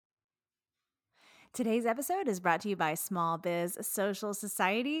Today's episode is brought to you by Small Biz Social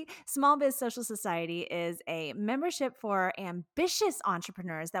Society. Small Biz Social Society is a membership for ambitious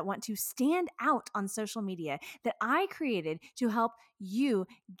entrepreneurs that want to stand out on social media that I created to help you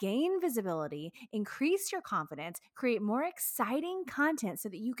gain visibility, increase your confidence, create more exciting content so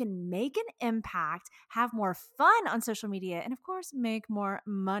that you can make an impact, have more fun on social media, and of course, make more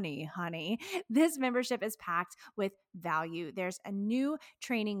money, honey. This membership is packed with value. There's a new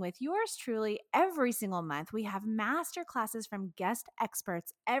training with yours truly every single month. We have master classes from guest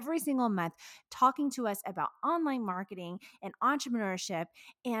experts every single month talking to us about online marketing and entrepreneurship.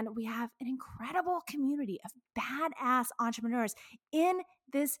 And we have an incredible community of badass entrepreneurs in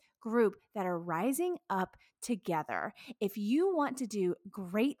this group that are rising up together. If you want to do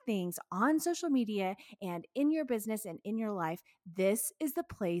great things on social media and in your business and in your life, this is the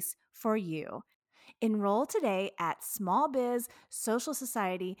place for you. Enroll today at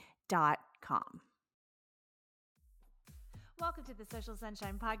smallbizsocialsociety.com. Welcome to the Social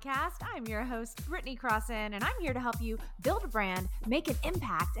Sunshine Podcast. I'm your host, Brittany Crossan, and I'm here to help you build a brand, make an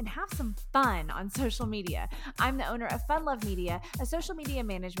impact, and have some fun on social media. I'm the owner of Fun Love Media, a social media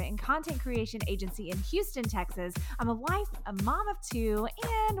management and content creation agency in Houston, Texas. I'm a wife, a mom of two,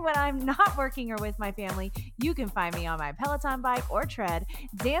 and when I'm not working or with my family, you can find me on my Peloton bike or tread,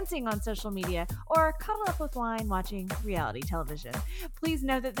 dancing on social media, or cuddled up with wine watching reality television. Please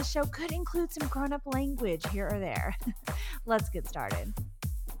know that the show could include some grown-up language here or there. Let's get started.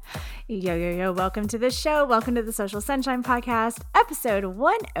 Yo. Welcome to the show. Welcome to the Social Sunshine Podcast, episode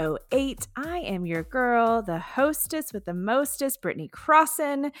 108. I am your girl, the hostess with the mostest, Brittany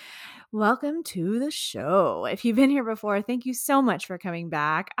Crossan. Welcome to the show. If you've been here before, thank you so much for coming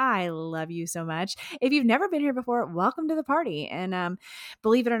back. I love you so much. If you've never been here before, welcome to the party. And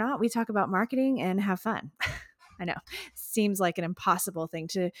believe it or not, we talk about marketing and have fun. I know, seems like an impossible thing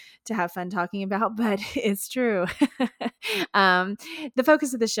to have fun talking about, but it's true. The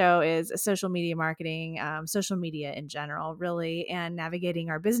focus of the show is social media marketing, social media in general, really, and navigating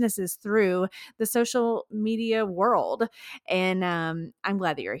our businesses through the social media world. And I'm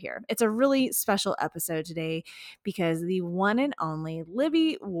glad that you're here. It's a really special episode today because the one and only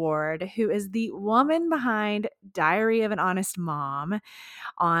Libby Ward, who is the woman behind Diary of an Honest Mom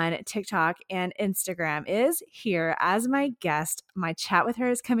on TikTok and Instagram, is here as my guest. My chat with her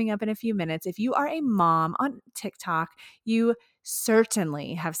is coming up in a few minutes. If you are a mom on TikTok, you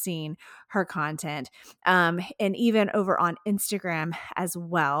certainly have seen her content. And even over on Instagram as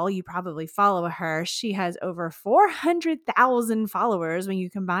well, you probably follow her. She has over 400,000 followers when you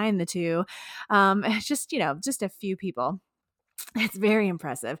combine the two. Just a few people. It's very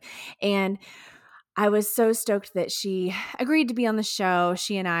impressive. And I was so stoked that she agreed to be on the show.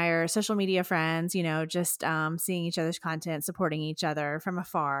 She and I are social media friends, just seeing each other's content, supporting each other from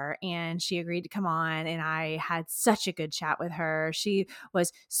afar. And she agreed to come on, and I had such a good chat with her. She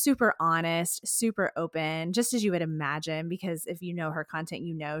was super honest, super open, just as you would imagine, because if you know her content,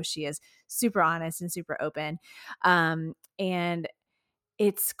 she is super honest and super open. And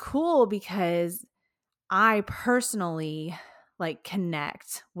it's cool because I personally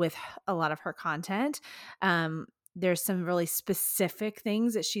connect with a lot of her content. There's some really specific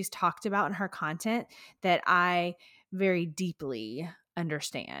things that she's talked about in her content that I very deeply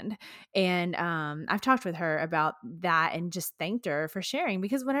understand. And I've talked with her about that and just thanked her for sharing,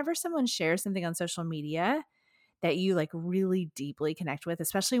 because whenever someone shares something on social media that you really deeply connect with,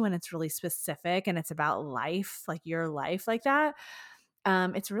 especially when it's really specific and it's about life, like your life like that,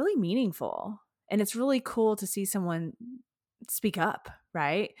 it's really meaningful. And it's really cool to see someone speak up,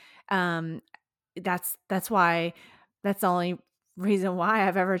 right? That's why, that's the only reason why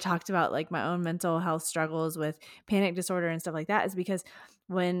I've ever talked about my own mental health struggles with panic disorder and stuff like that, is because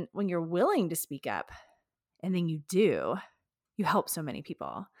when you're willing to speak up and then you do, you help so many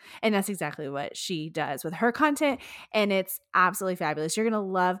people. And that's exactly what she does with her content. And it's absolutely fabulous. You're going to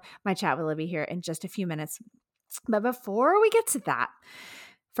love my chat with Libby here in just a few minutes. But before we get to that,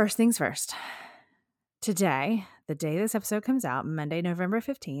 first things first. Today, the day this episode comes out, Monday, November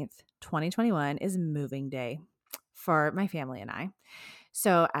 15th, 2021, is moving day for my family and I.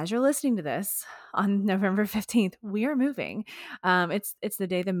 So as you're listening to this on November 15th, we are moving. It's the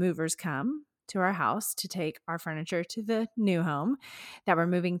day the movers come to our house to take our furniture to the new home that we're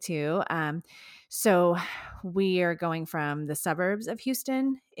moving to. So we are going from the suburbs of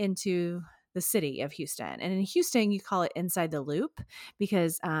Houston into the city of Houston. And in Houston, you call it inside the loop,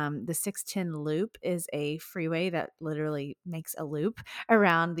 because the 610 loop is a freeway that literally makes a loop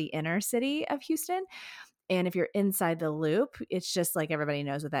around the inner city of Houston. And if you're inside the loop, it's just everybody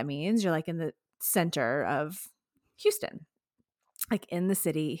knows what that means. You're in the center of Houston, in the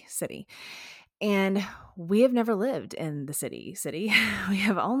city. And we have never lived in the city. We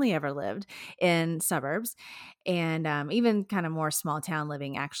have only ever lived in suburbs, and even kind of more small town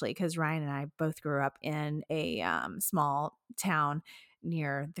living, actually, because Ryan and I both grew up in a small town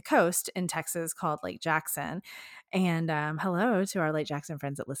near the coast in Texas called Lake Jackson. And hello to our Lake Jackson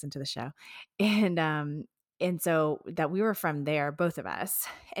friends that listen to the show. And so that we were from there, both of us.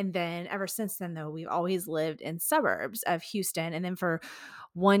 And then ever since then, though, we've always lived in suburbs of Houston. And then for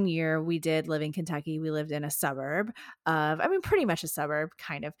 1 year, we did live in Kentucky. We lived in a suburb pretty much a suburb,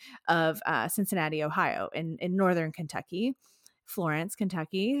 kind of Cincinnati, Ohio, in northern Kentucky, Florence,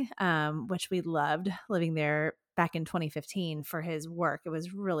 Kentucky, which we loved living there back in 2015 for his work. It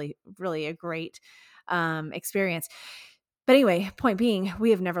was really, really a great experience. But anyway, point being,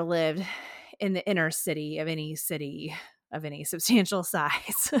 we have never lived in the inner city of any substantial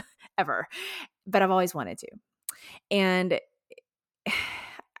size ever, but I've always wanted to. And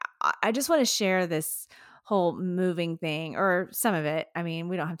I just want to share this whole moving thing, or some of it. I mean,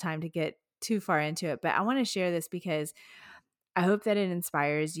 we don't have time to get too far into it, but I want to share this because I hope that it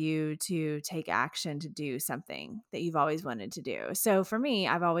inspires you to take action to do something that you've always wanted to do. So for me,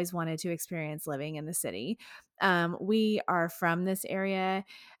 I've always wanted to experience living in the city. We are from this area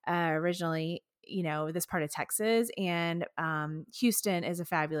originally, this part of Texas, and Houston is a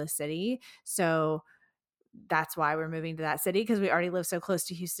fabulous city. So that's why we're moving to that city, because we already live so close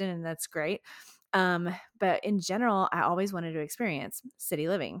to Houston, and that's great. But in general, I always wanted to experience city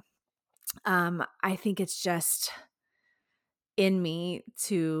living. I think it's just in me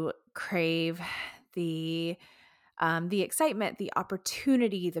to crave the excitement, the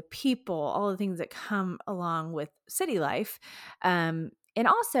opportunity, the people, all the things that come along with city life. And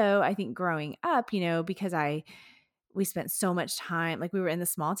also, I think growing up, because we spent so much time, like we were in the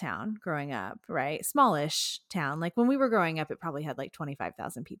small town growing up, right? Smallish town. Like when we were growing up, it probably had like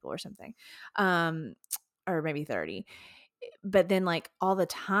 25,000 people or something, or maybe 30. But then like all the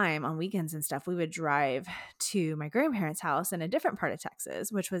time on weekends and stuff, we would drive to my grandparents' house in a different part of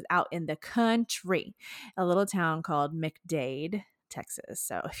Texas, which was out in the country, a little town called McDade, Texas.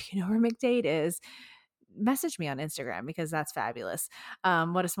 So if you know where McDade is, message me on Instagram, because that's fabulous.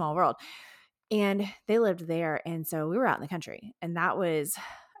 What a small world. And they lived there. And so we were out in the country, and that was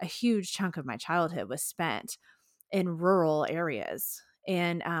a huge chunk of my childhood was spent in rural areas.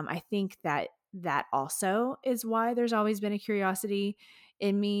 And I think that also is why there's always been a curiosity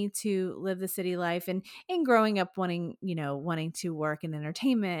in me to live the city life, and in growing up wanting to work in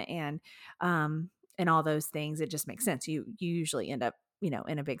entertainment and all those things. It just makes sense. You usually end up,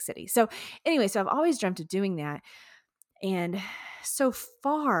 in a big city. So anyway, so I've always dreamt of doing that. And so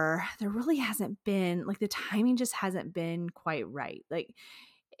far, there really hasn't been, like, the timing just hasn't been quite right. Like,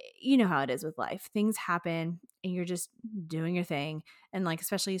 you know how it is with life. Things happen and you're just doing your thing. And like,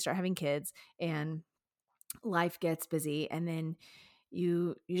 especially you start having kids and life gets busy, and then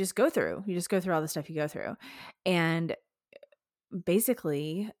you just go through all the stuff you go through. And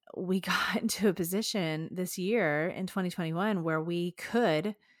basically we got into a position this year in 2021 where we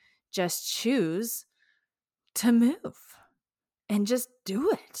could just choose to move and just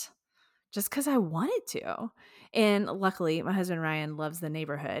do it, just because I wanted to. And luckily, my husband Ryan loves the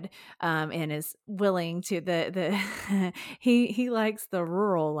neighborhood, and is willing to he likes the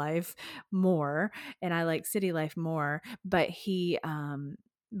rural life more, and I like city life more. But he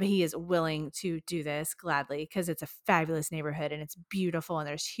is willing to do this gladly, because it's a fabulous neighborhood and it's beautiful, and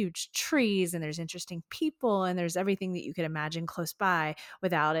there's huge trees and there's interesting people and there's everything that you could imagine close by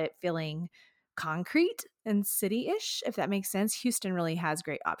without it feeling concrete and city-ish, if that makes sense. Houston really has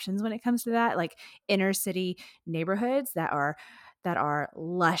great options when it comes to that, like inner city neighborhoods that are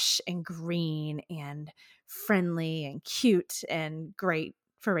lush and green and friendly and cute and great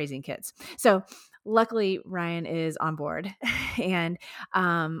for raising kids. So luckily Ryan is on board. And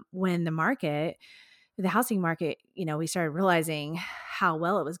when the housing market, we started realizing how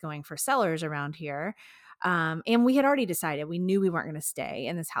well it was going for sellers around here. And we had already decided, we knew we weren't going to stay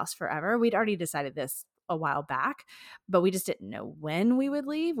in this house forever. We'd already decided this a while back, but we just didn't know when we would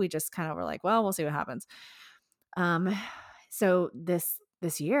leave. We just kind of were like, well, we'll see what happens. So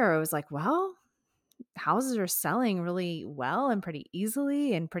this year I was like, well, houses are selling really well and pretty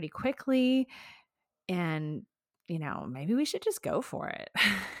easily and pretty quickly. And, maybe we should just go for it.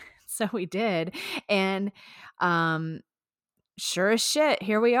 So we did. And, sure as shit,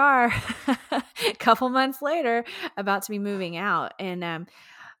 here we are a couple months later, about to be moving out. And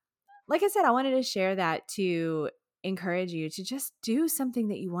like I said, I wanted to share that to encourage you to just do something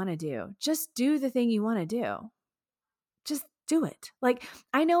that you want to do. Just do the thing you want to do. Just do it. Like,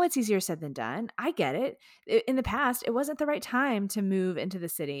 I know it's easier said than done. I get it. In the past, it wasn't the right time to move into the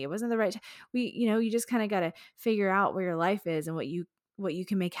city. It wasn't the right you just kind of got to figure out where your life is and what you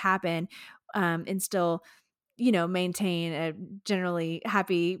can make happen, and still, maintain a generally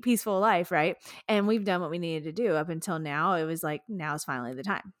happy, peaceful life. Right. And we've done what we needed to do up until now. It was like, now is finally the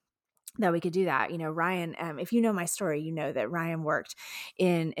time that we could do that. Ryan, if you know my story, you know that Ryan worked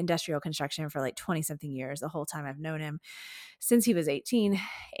in industrial construction for like 20 something years, the whole time I've known him, since he was 18.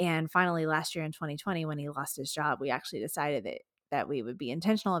 And finally last year in 2020, when he lost his job, we actually decided that we would be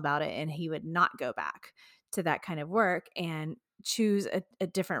intentional about it and he would not go back to that kind of work and choose a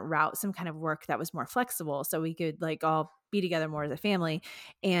different route, some kind of work that was more flexible so we could like all be together more as a family.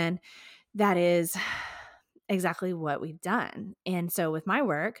 And that is exactly what we've done. And so with my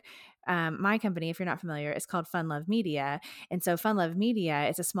work, my company, if you're not familiar, is called Fun Love Media. And so Fun Love Media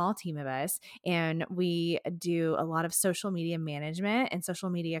is a small team of us, and we do a lot of social media management and social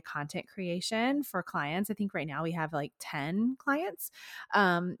media content creation for clients. I think right now we have like 10 clients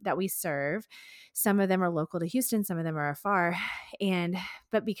that we serve. Some of them are local to Houston, some of them are afar.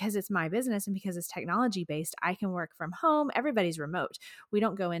 But because it's my business and because it's technology based, I can work from home. Everybody's remote. We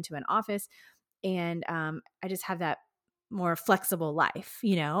don't go into an office. And I just have that more flexible life,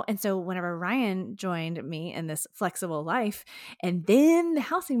 And so whenever Ryan joined me in this flexible life, and then the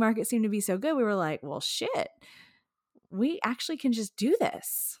housing market seemed to be so good, we were like, well, shit, we actually can just do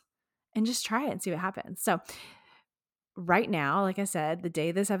this and just try it and see what happens. So right now, like I said, the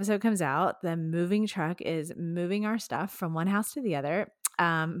day this episode comes out, the moving truck is moving our stuff from one house to the other.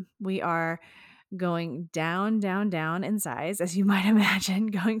 We are going down, down, down in size, as you might imagine,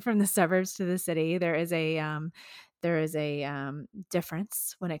 going from the suburbs to the city. There is a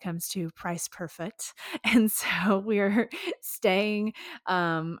difference when it comes to price per foot. And so we're staying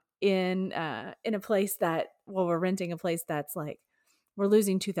in a place we're renting a place that's like, we're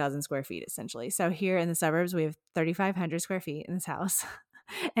losing 2,000 square feet essentially. So here in the suburbs, we have 3,500 square feet in this house.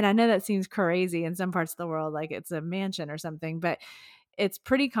 And I know that seems crazy in some parts of the world, like it's a mansion or something, but it's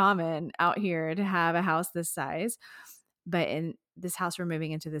pretty common out here to have a house this size. But in this house we're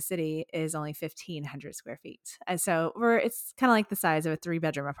moving into the city is only 1,500 square feet. And so it's kind of like the size of a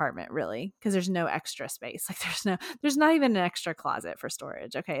 3-bedroom apartment, really, because there's no extra space. Like there's not even an extra closet for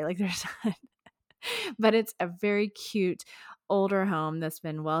storage. Okay. Like there's not, but it's a very cute older home that's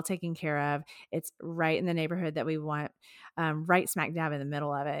been well taken care of. It's right in the neighborhood that we want, right smack dab in the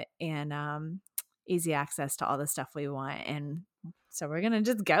middle of it, and easy access to all the stuff we want. And so we're going to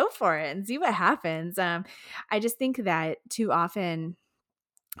just go for it and see what happens. I just think that too often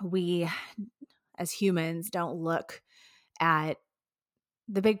we as humans don't look at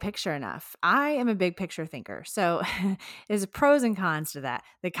the big picture enough. I am a big picture thinker. So there's pros and cons to that.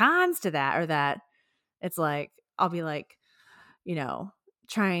 The cons to that are that it's like, I'll be like,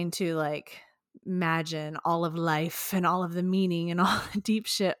 trying to like imagine all of life and all of the meaning and all the deep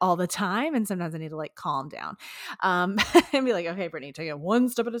shit all the time. And sometimes I need to like calm down and be like, okay, Brittany, take it one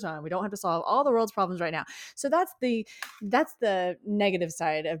step at a time. We don't have to solve all the world's problems right now. So that's the negative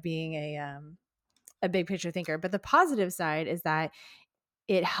side of being a big picture thinker. But the positive side is that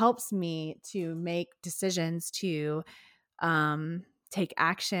it helps me to make decisions, to take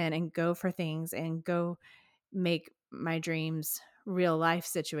action and go for things and go make my dreams real life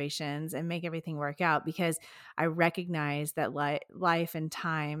situations and make everything work out, because I recognize that life and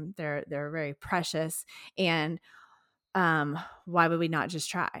time, they're very precious. And why would we not just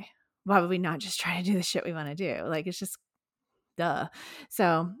try? Why would we not just try to do the shit we want to do? Like, it's just duh.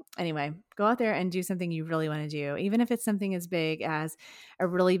 So anyway, go out there and do something you really want to do, even if it's something as big as a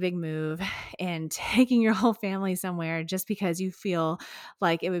really big move and taking your whole family somewhere just because you feel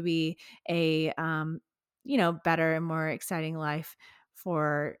like it would be a better and more exciting life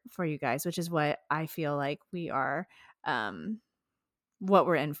for you guys, which is what I feel like we are, what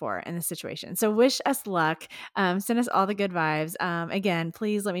we're in for in this situation. So wish us luck. Send us all the good vibes. Again,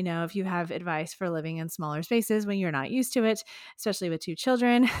 please let me know if you have advice for living in smaller spaces when you're not used to it, especially with 2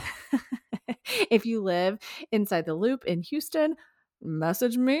 children. If you live inside the loop in Houston,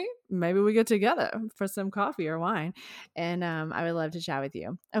 message me. Maybe we get together for some coffee or wine. And I would love to chat with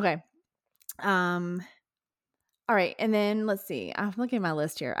you. Okay. All right. And then let's see. I'm looking at my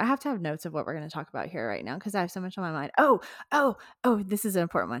list here. I have to have notes of what we're going to talk about here right now because I have so much on my mind. Oh, this is an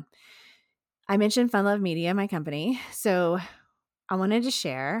important one. I mentioned Fun Love Media, my company. So I wanted to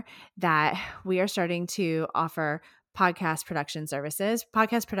share that we are starting to offer podcast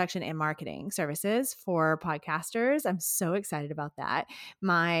production and marketing services for podcasters. I'm so excited about that.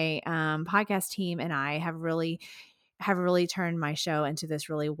 My podcast team and I have really have really turned my show into this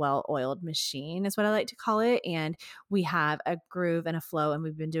really well-oiled machine, is what I like to call it. And we have a groove and a flow, and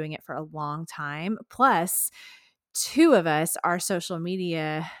we've been doing it for a long time. Plus, two of us are social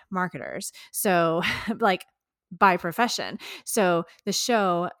media marketers. So like by profession. So the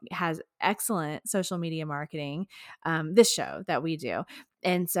show has excellent social media marketing, this show that we do.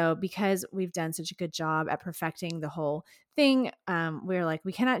 And so because we've done such a good job at perfecting the whole thing, we're like,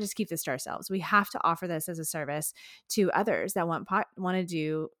 we cannot just keep this to ourselves. We have to offer this as a service to others that want to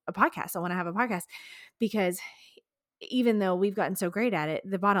do a podcast. I want to have a podcast, because even though we've gotten so great at it,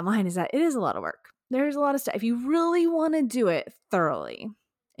 the bottom line is that it is a lot of work. There's a lot of stuff. If you really want to do it thoroughly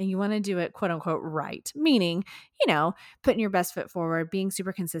and you want to do it quote unquote right, meaning, putting your best foot forward, being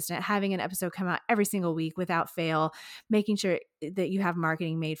super consistent, having an episode come out every single week without fail, making sure that you have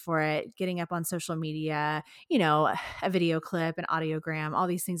marketing made for it, getting up on social media, a video clip, an audiogram, all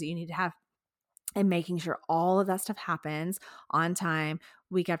these things that you need to have, and making sure all of that stuff happens on time,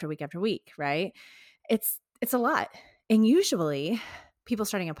 week after week after week, right? It's a lot. And usually people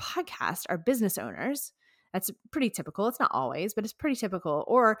starting a podcast are business owners. That's pretty typical. It's not always, but it's pretty typical.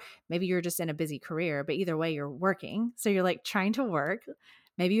 Or maybe you're just in a busy career, but either way, you're working. So you're like trying to work.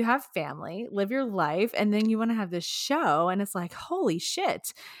 Maybe you have family, live your life, and then you want to have this show. And it's like, holy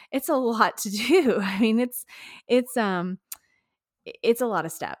shit, it's a lot to do. I mean, it's a lot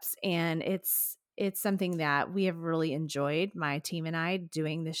of steps, and it's something that we have really enjoyed, my team and I,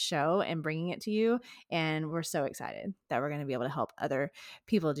 doing this show and bringing it to you. And we're so excited that we're going to be able to help other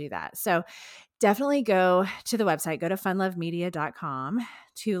people do that. So definitely go to the website, go to funlovemedia.com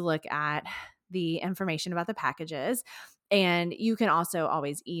to look at the information about the packages. And you can also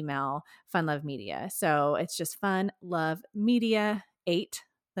always email Funlove Media. So it's just funlovemedia8,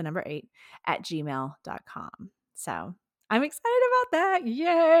 the number 8, at gmail.com. So I'm excited about that.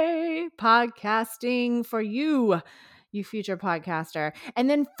 Yay! Podcasting for you, you future podcaster. And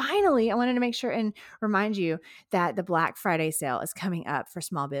then finally, I wanted to make sure and remind you that the Black Friday sale is coming up for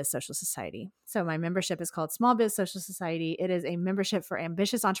Small Biz Social Society. So my membership is called Small Biz Social Society. It is a membership for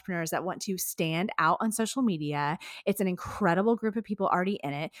ambitious entrepreneurs that want to stand out on social media. It's an incredible group of people already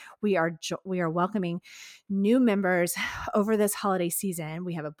in it. We are welcoming new members over this holiday season.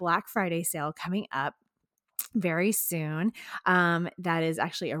 We have a Black Friday sale coming up very soon. That is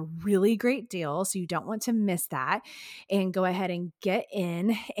actually a really great deal. So you don't want to miss that, and go ahead and get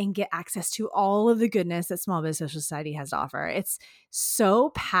in and get access to all of the goodness that Small Business Social Society has to offer. It's so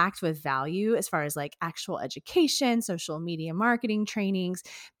packed with value as far as like actual education, social media marketing trainings,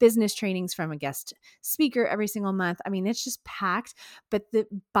 business trainings from a guest speaker every single month. I mean, it's just packed, but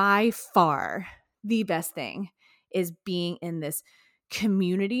by far the best thing is being in this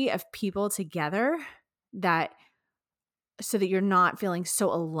community of people together, so that you're not feeling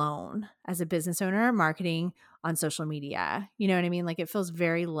so alone as a business owner marketing on social media. You know what I mean? Like, it feels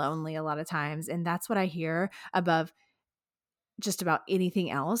very lonely a lot of times. And that's what I hear above just about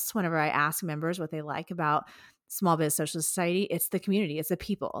anything else whenever I ask members what they like about Small Biz Social Society. It's the community, it's the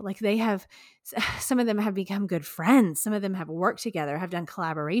people. Like, some of them have become good friends. Some of them have worked together, have done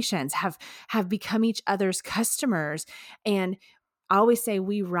collaborations, have become each other's customers. And I always say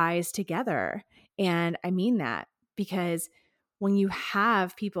we rise together. And I mean that, because when you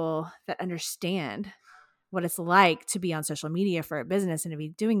have people that understand what it's like to be on social media for a business and to be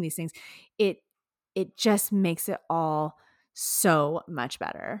doing these things, it just makes it all so much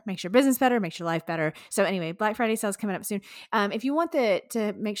better. Makes your business better, makes your life better. So anyway, Black Friday sales coming up soon. If you want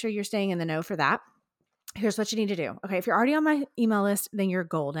to make sure you're staying in the know for that, here's what you need to do. Okay, if you're already on my email list, then you're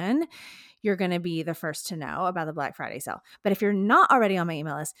golden. You're going to be the first to know about the Black Friday sale. But if you're not already on my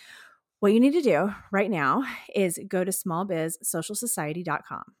email list, what you need to do right now is go to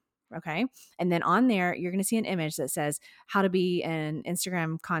smallbizsocialsociety.com. Okay. And then on there, you're going to see an image that says how to be an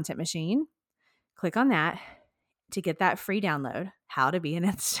Instagram content machine. Click on that to get that free download, how to be an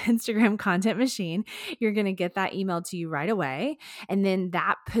Instagram content machine. You're going to get that emailed to you right away. And then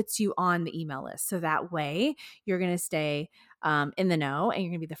that puts you on the email list. So that way you're going to stay in the know, and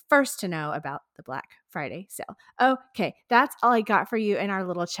you're going to be the first to know about the Black Friday sale. Okay, that's all I got for you in our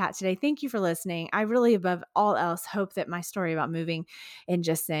little chat today. Thank you for listening. I really, above all else, hope that my story about moving and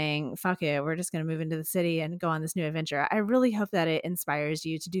just saying, fuck it, we're just going to move into the city and go on this new adventure, I really hope that it inspires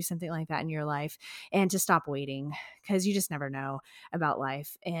you to do something like that in your life and to stop waiting, because you just never know about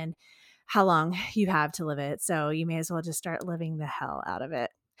life and how long you have to live it. So you may as well just start living the hell out of it.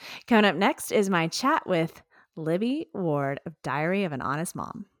 Coming up next is my chat with Libby Ward of Diary of an Honest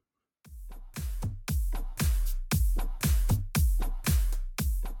Mom.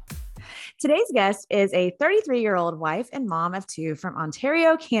 Today's guest is a 33-year-old wife and mom of two from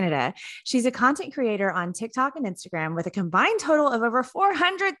Ontario, Canada. She's a content creator on TikTok and Instagram with a combined total of over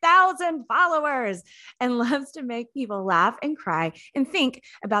 400,000 followers and loves to make people laugh and cry and think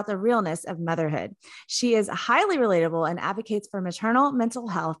about the realness of motherhood. She is highly relatable and advocates for maternal mental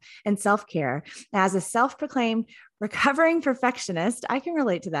health and self-care. As a self-proclaimed recovering perfectionist, I can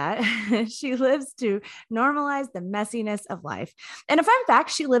relate to that. She lives to normalize the messiness of life. And a fun fact,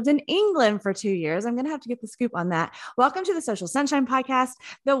 she lived in England for 2 years. I'm going to have to get the scoop on that. Welcome to the Social Sunshine Podcast,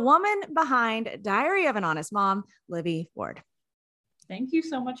 the woman behind Diary of an Honest Mom, Libby Ward. Thank you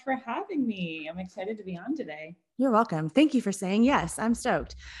so much for having me. I'm excited to be on today. You're welcome. Thank you for saying yes. I'm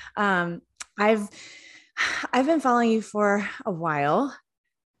stoked. I've been following you for a while.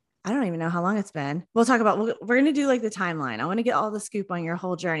 I don't even know how long it's been. We're going to do like the timeline. I want to get all the scoop on your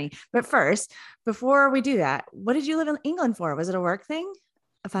whole journey. But first, before we do that, what did you live in England for? Was it a work thing?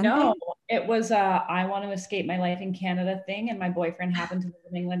 A fun thing? No, it was I want to escape my life in Canada thing. And my boyfriend happened to live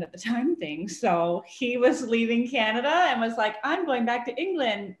in England at the time thing. So he was leaving Canada and was like, I'm going back to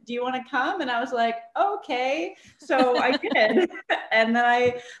England. Do you want to come? And I was like, okay. So I did. And then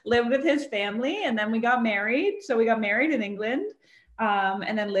I lived with his family and then we got married. So we got married in England.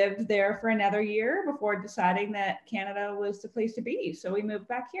 And then lived there for another year before deciding that Canada was the place to be. So we moved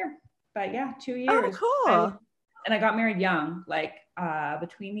back here. But yeah, 2 years. Oh, cool. And I got married young, like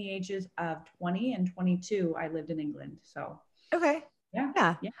between the ages of 20 and 22, I lived in England. So okay.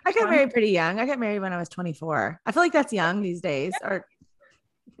 Yeah. I got married pretty young. I got married when I was 24. I feel like that's young these days. Yeah. Or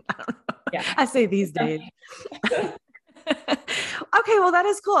I don't know. Yeah. I say these days. Okay, well, that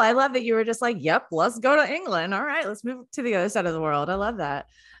is cool. I love that you were just like, yep, let's go to England. All right, let's move to the other side of the world. I love that.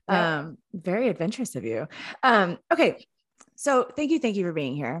 Yeah. Very adventurous of you. Okay, so thank you for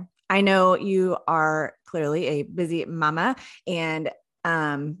being here. I know you are clearly a busy mama and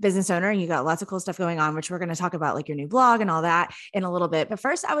business owner, and you got lots of cool stuff going on, which we're going to talk about, like your new blog and all that in a little bit. But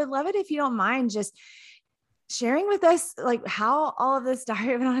first, I would love it if you don't mind just sharing with us like how all of this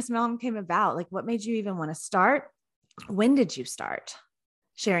Diary of an Honest Mom came about. Like, what made you even want to start? When did you start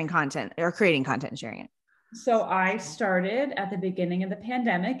sharing content or creating content and sharing it? So I started at the beginning of the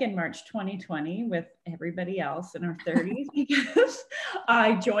pandemic in March 2020 with everybody else in our 30s because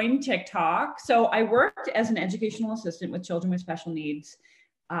I joined TikTok. So I worked as an educational assistant with children with special needs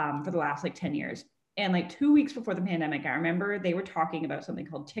for the last 10 years. And 2 weeks before the pandemic, I remember they were talking about something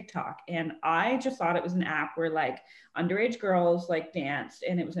called TikTok. And I just thought it was an app where underage girls danced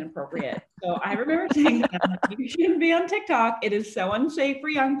and it was inappropriate. So I remember saying to them, you shouldn't be on TikTok. It is so unsafe for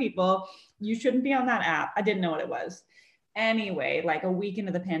young people. You shouldn't be on that app. I didn't know what it was. Anyway, a week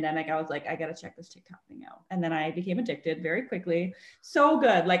into the pandemic, I was like, I got to check this TikTok thing out. And then I became addicted very quickly. So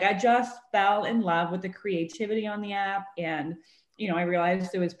good. I just fell in love with the creativity on the app. And I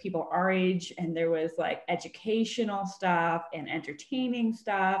realized there was people our age and there was educational stuff and entertaining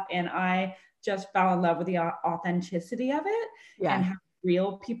stuff. And I just fell in love with the authenticity of it and how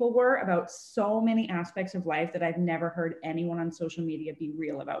real people were about so many aspects of life that I've never heard anyone on social media be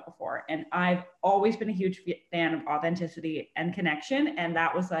real about before. And I've always been a huge fan of authenticity and connection. And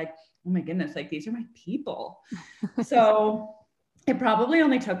that was oh my goodness, these are my people. So it probably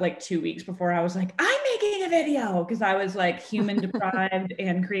only took 2 weeks before I was I'm making a video, because I was human deprived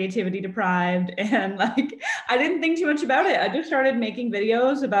and creativity deprived. And I didn't think too much about it. I just started making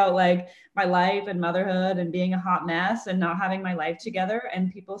videos about my life and motherhood and being a hot mess and not having my life together.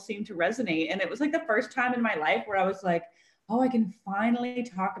 And people seemed to resonate. And it was the first time in my life where I was oh, I can finally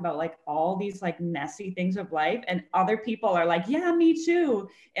talk about all these messy things of life. And other people are yeah, me too.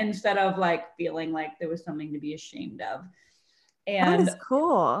 Instead of feeling there was something to be ashamed of. And that is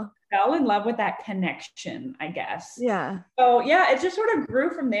cool. Fell in love with that connection, I guess. Yeah. So yeah, it just sort of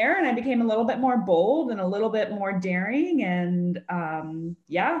grew from there, and I became a little bit more bold and a little bit more daring. And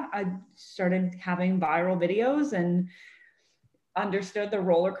I started having viral videos and understood the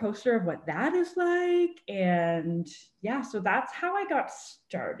roller coaster of what that is like. And so that's how I got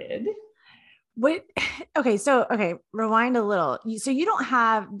started. Rewind a little. So you don't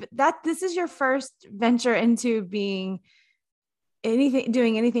have that. This is your first venture into doing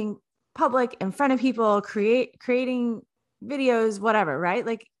anything public in front of people, creating videos, whatever, right?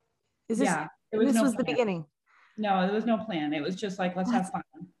 This was the beginning? No, there was no plan. It was just let's have fun.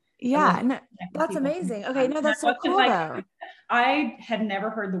 Yeah. No, that's amazing. Okay. No, that's so cool though. I had never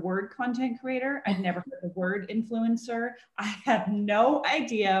heard the word content creator. I'd never heard the word influencer. I had no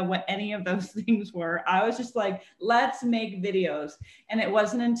idea what any of those things were. I was just let's make videos. And it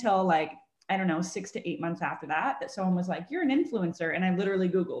wasn't until I don't know, 6 to 8 months after that someone was you're an influencer. And I literally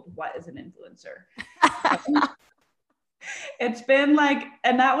Googled, what is an influencer? It's been like,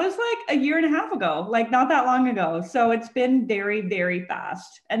 and that was like a year and a half ago, like not that long ago. So it's been very, very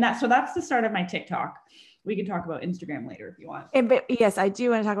fast. And that's the start of my TikTok. We can talk about Instagram later if you want. But yes, I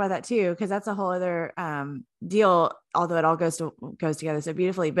do want to talk about that too, because that's a whole other deal, although it all goes together so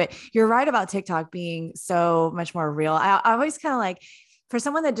beautifully. But you're right about TikTok being so much more real. I always kind of like, for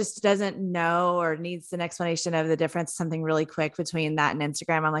someone that just doesn't know or needs an explanation of the difference, something really quick between that and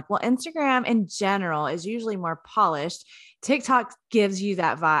Instagram. I'm like, well, Instagram in general is usually more polished. TikTok gives you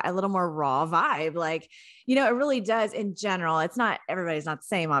that vibe, a little more raw vibe. Like, it really does in general. It's not, everybody's not the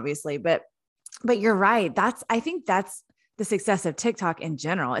same, obviously, but you're right. I think that's the success of TikTok in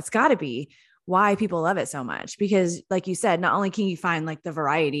general. It's got to be why people love it so much, because like you said, not only can you find like the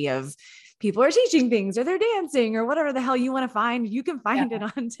variety of people are teaching things or they're dancing or whatever the hell you want to find, you can find it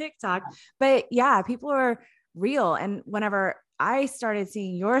on TikTok, but yeah, people are real. And whenever I started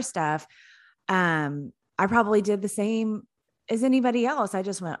seeing your stuff, I probably did the same as anybody else. I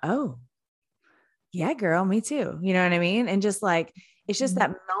just went, oh yeah, girl, me too. You know what I mean? And just like, it's just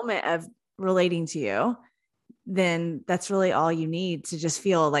that moment of relating to you, then that's really all you need to just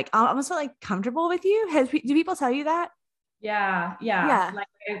feel like, I almost feel like comfortable with you. Do people tell you that? Yeah. Yeah.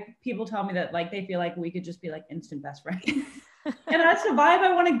 Like people tell me that like they feel like we could just be like instant best friends. And that's the vibe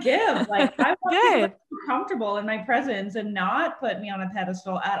I want to give. Like I want people to feel comfortable in my presence and not put me on a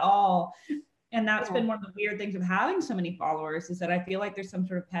pedestal at all. And that's been one of the weird things of having so many followers, is that I feel like there's some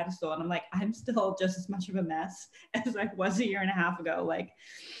sort of pedestal and I'm like, I'm still just as much of a mess as I was a year and a half ago. Like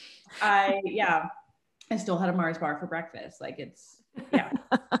I still had a Mars bar for breakfast. Like it's, yeah.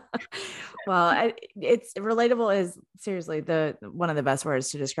 Well, it's relatable is seriously the one of the best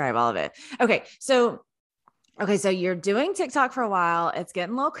words to describe all of it. Okay. So you're doing TikTok for a while. It's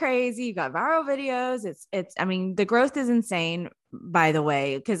getting a little crazy. You got viral videos. I mean, the growth is insane, by the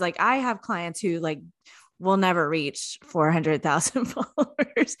way, because like I have clients who like will never reach 400,000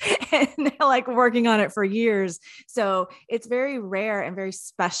 followers and they're like working on it for years. So it's very rare and very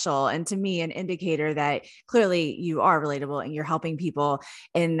special. And to me, an indicator that clearly you are relatable and you're helping people,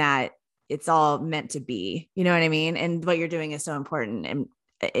 in that it's all meant to be, you know what I mean? And what you're doing is so important. And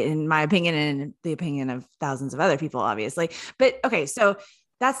in my opinion, and the opinion of thousands of other people, obviously. But okay, so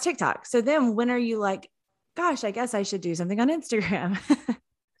that's TikTok. So then when are you like, gosh, I guess I should do something on Instagram?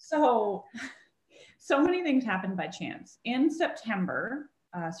 So many things happened by chance. In September,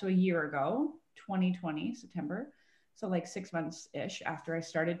 so a year ago, 2020, September, so like 6 months-ish after I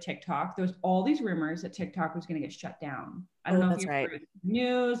started TikTok, there was all these rumors that TikTok was going to get shut down. I don't know if you're heard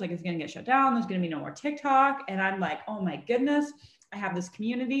news, like it's going to get shut down. There's going to be no more TikTok. And I'm like, oh my goodness. I have this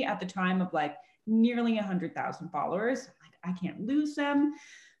community at the time of like nearly 100,000 followers. Like I can't lose them.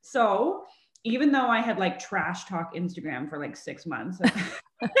 So even though I had like trash talk Instagram for like 6 months,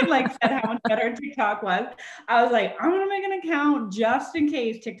 and like said how much better TikTok was, I was like, I'm going to make an account just in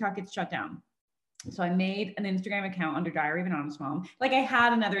case TikTok gets shut down. So I made an Instagram account under Diary of an Honest Mom. Like I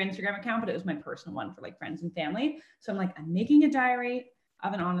had another Instagram account, but it was my personal one for like friends and family. So I'm like, I'm making a Diary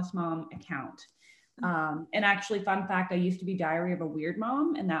of an Honest Mom account. And actually, fun fact, I used to be Diary of a Weird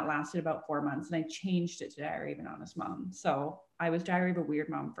Mom, and that lasted about 4 months. And I changed it to Diary of an Honest Mom. So I was Diary of a Weird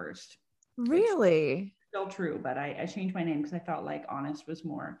Mom first. Really? Still true, but I changed my name because I felt like honest was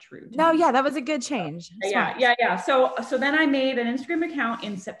more true. No, yeah, that was a good change. Yeah. So then I made an Instagram account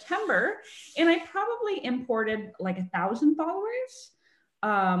in September, and I probably imported like 1,000 followers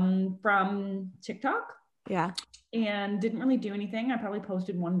from TikTok. Yeah. And didn't really do anything. I probably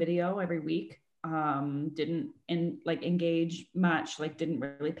posted one video every week. Didn't engage much, like didn't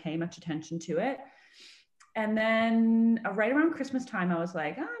really pay much attention to it. And then right around Christmas time, I was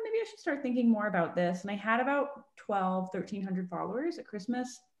like, maybe I should start thinking more about this. And I had about 1,300 followers at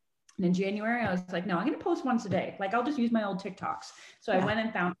Christmas. And in January, I was like, no, I'm going to post once a day. Like, I'll just use my old TikToks. So I went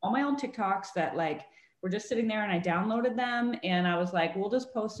and found all my old TikToks that like were just sitting there, and I downloaded them. And I was like, we'll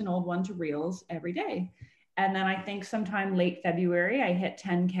just post an old one to Reels every day. And then I think sometime late February, I hit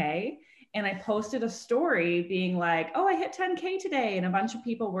 10K. And I posted a story being like, oh, I hit 10K today. And a bunch of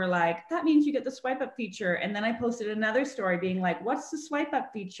people were like, that means you get the swipe up feature. And then I posted another story being like, what's the swipe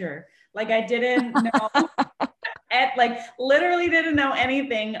up feature? Like I didn't know, like literally didn't know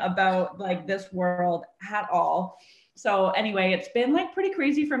anything about like this world at all. So anyway, it's been like pretty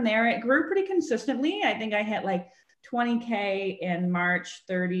crazy from there. It grew pretty consistently. I think I hit like 20K in March,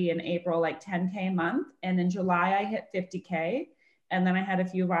 30 in April, like 10K a month. And in July, I hit 50K. And then I had a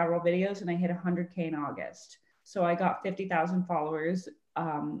few viral videos and I hit 100K in August. So I got 50,000 followers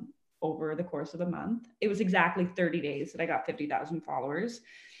over the course of a month. It was exactly 30 days that I got 50,000 followers.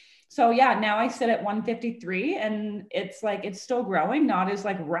 So yeah, now I sit at 153 and it's like, it's still growing, not as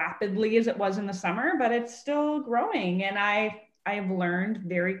like rapidly as it was in the summer, but it's still growing. And I've learned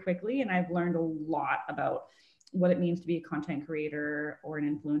very quickly, and I've learned a lot about what it means to be a content creator or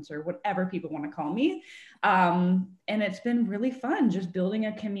an influencer, whatever people want to call me. And it's been really fun just building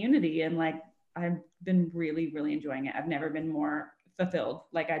a community, and like, I've been really, really enjoying it. I've never been more fulfilled.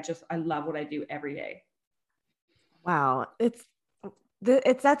 Like I love what I do every day. Wow.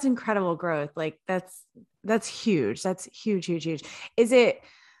 That's incredible growth. Like that's huge. That's huge, huge, huge. Is it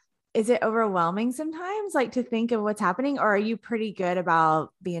overwhelming sometimes, like to think of what's happening, or are you pretty good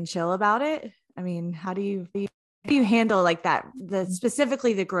about being chill about it? I mean, how do you handle like that,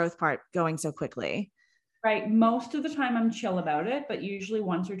 specifically the growth part going so quickly? Right. Most of the time I'm chill about it, but usually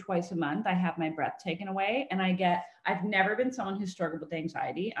once or twice a month I have my breath taken away, and I've never been someone who struggled with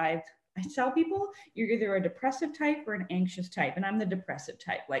anxiety. I tell people you're either a depressive type or an anxious type, and I'm the depressive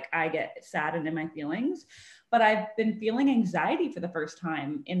type. Like, I get saddened in my feelings, but I've been feeling anxiety for the first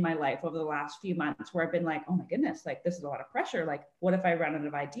time in my life over the last few months, where I've been like, oh my goodness, like this is a lot of pressure. Like, what if I run out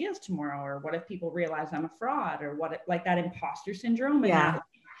of ideas tomorrow? Or what if people realize I'm a fraud? Or what if, like, that imposter syndrome, and Yeah. that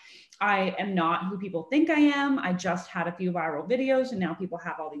I am not who people think I am. I just had a few viral videos, and now people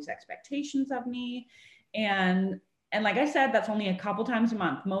have all these expectations of me. And and like I said, that's only a couple times a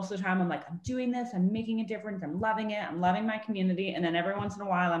month. Most of the time I'm like, I'm doing this, I'm making a difference, I'm loving it, I'm loving my community. And then every once in a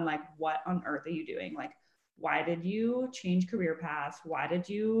while I'm like, what on earth are you doing? Like, why did you change career paths? Why did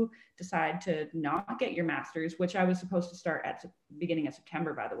you decide to not get your master's, which I was supposed to start at the beginning of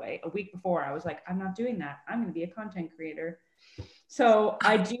September, by the way? A week before, I was like, I'm not doing that. I'm going to be a content creator. So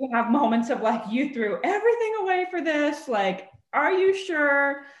I do have moments of like, you threw everything away for this. Like, are you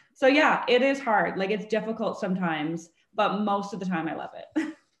sure? So yeah, it is hard. Like, it's difficult sometimes, but most of the time I love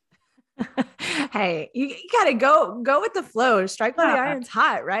it. Hey, you gotta go with the flow, strike while the Yeah. iron's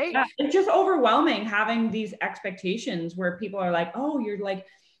hot, right? Yeah. It's just overwhelming having these expectations where people are like, oh, you're like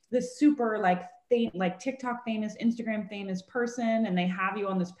this super like like TikTok famous, Instagram famous person, and they have you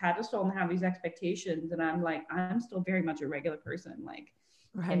on this pedestal and have these expectations. And I'm like, I'm still very much a regular person, like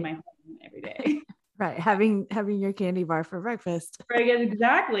in Right. my home every day. Right. Having your candy bar for breakfast. Right,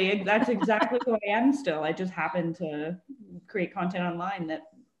 exactly. That's exactly who I am still. I just happen to create content online that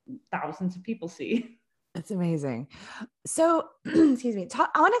thousands of people see. That's amazing. So, excuse me.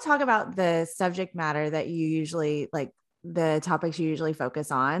 I want to talk about the subject matter that you usually like, the topics you usually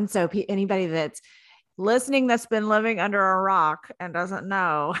focus on. So, anybody that's listening that's been living under a rock and doesn't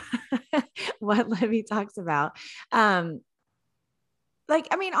know what Libby talks about, like,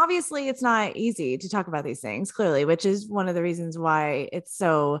 I mean, obviously, it's not easy to talk about these things, clearly, which is one of the reasons why it's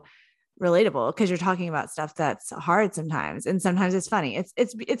so relatable, because you're talking about stuff that's hard sometimes, and sometimes it's funny.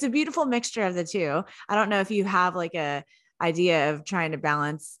 It's a beautiful mixture of the two. I don't know if you have like a idea of trying to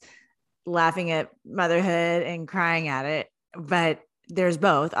balance laughing at motherhood and crying at it, but there's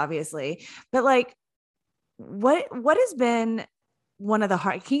both, obviously. But like, what has been one of the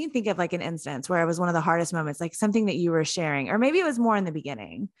hard, can you think of like an instance where it was one of the hardest moments, like something that you were sharing, or maybe it was more in the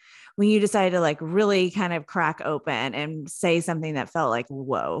beginning when you decided to like really kind of crack open and say something that felt like,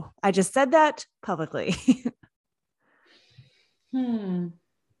 whoa, I just said that publicly. Hmm.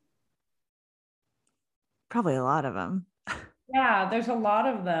 Probably a lot of them. Yeah, there's a lot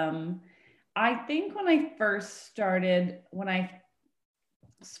of them. I think when I first started, when I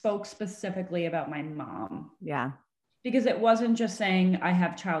spoke specifically about my mom, Yeah. because it wasn't just saying I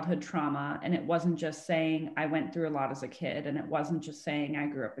have childhood trauma, and it wasn't just saying I went through a lot as a kid, and it wasn't just saying I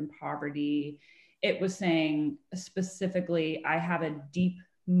grew up in poverty. It was saying specifically I have a deep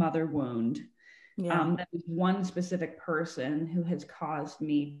mother wound. Yeah. That is one specific person who has caused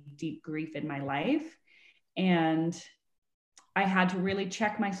me deep grief in my life. And I had to really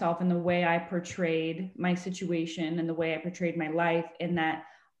check myself in the way I portrayed my situation and the way I portrayed my life, in that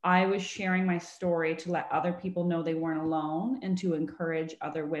I was sharing my story to let other people know they weren't alone, and to encourage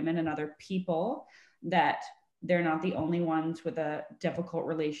other women and other people that they're not the only ones with a difficult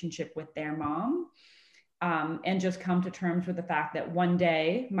relationship with their mom. And just come to terms with the fact that one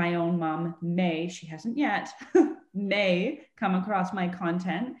day my own mom may, she hasn't yet, may come across my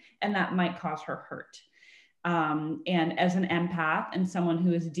content, and that might cause her hurt. And as an empath and someone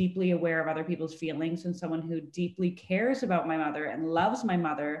who is deeply aware of other people's feelings, and someone who deeply cares about my mother and loves my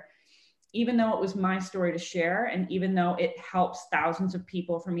mother, even though it was my story to share, and even though it helps thousands of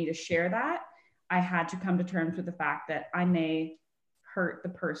people for me to share that, I had to come to terms with the fact that I may hurt the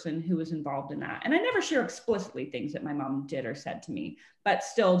person who was involved in that. And I never share explicitly things that my mom did or said to me, but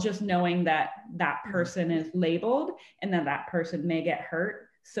still just knowing that that person is labeled, and that that person may get hurt,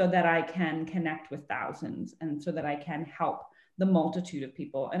 so that I can connect with thousands, and so that I can help the multitude of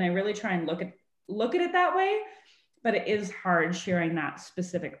people. And I really try and look at it that way. But it is hard sharing that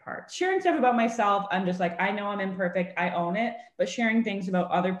specific part. Sharing stuff about myself, I'm just like, I know I'm imperfect, I own it. But sharing things about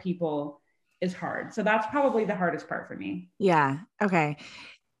other people is hard. So that's probably the hardest part for me. Yeah. Okay.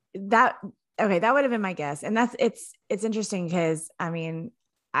 That would have been my guess. And it's interesting because I mean,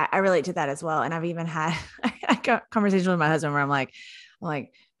 I relate to that as well. And I've even had a conversation with my husband where I'm like,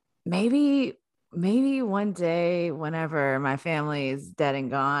 maybe one day, whenever my family is dead and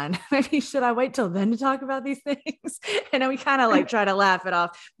gone, maybe should I wait till then to talk about these things? And then we kind of like try to laugh it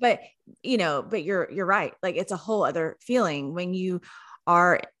off, but you're right. Like it's a whole other feeling when you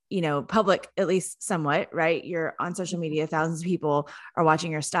are, public, at least somewhat, right? You're on social media, thousands of people are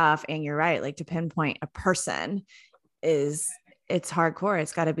watching your stuff, and you're right. Like to pinpoint a person it's hardcore.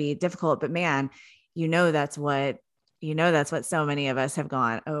 It's got to be difficult, but man, that's what so many of us have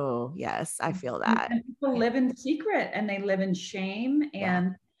gone, oh yes, I feel that. And people live in secret and they live in shame. Yeah.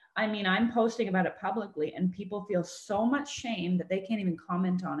 And I mean, I'm posting about it publicly and people feel so much shame that they can't even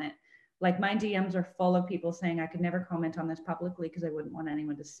comment on it. Like my DMs are full of people saying I could never comment on this publicly because I wouldn't want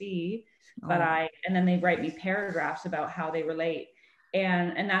anyone to see. And then they write me paragraphs about how they relate.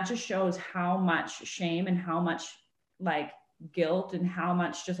 And that just shows how much shame and how much like guilt and how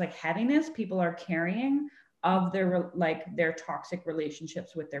much just like heaviness people are carrying of their toxic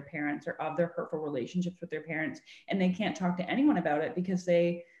relationships with their parents or of their hurtful relationships with their parents. And they can't talk to anyone about it because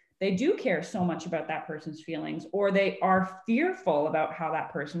they do care so much about that person's feelings, or they are fearful about how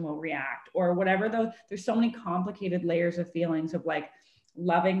that person will react or whatever. Though there's so many complicated layers of feelings of like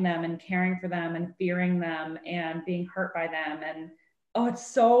loving them and caring for them and fearing them and being hurt by them. And it's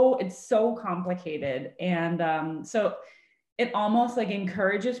so complicated. And so it almost like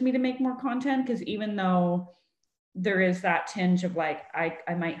encourages me to make more content, because even though there is that tinge of like,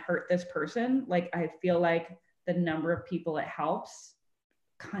 I might hurt this person, like I feel like the number of people it helps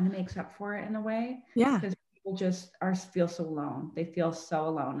kind of makes up for it in a way. Yeah. Because people just feel so alone. They feel so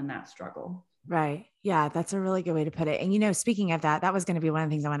alone in that struggle. Right. Yeah. That's a really good way to put it. And, speaking of that was going to be one of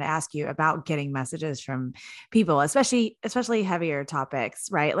the things I want to ask you about, getting messages from people, especially heavier topics,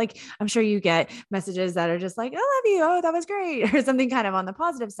 right? Like I'm sure you get messages that are just like, I love you. Oh, that was great. Or something kind of on the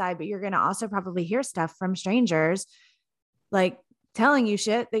positive side, but you're going to also probably hear stuff from strangers, like telling you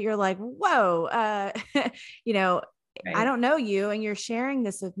shit that you're like, whoa, Right. I don't know you and you're sharing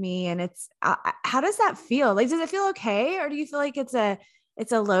this with me. And it's, how does that feel? Like, does it feel okay? Or do you feel like it's a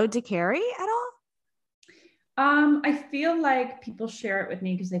load to carry at all? I feel like people share it with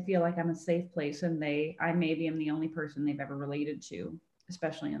me because they feel like I'm a safe place, and I maybe am the only person they've ever related to,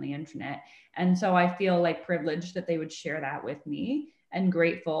 especially on the internet. And so I feel like privileged that they would share that with me, and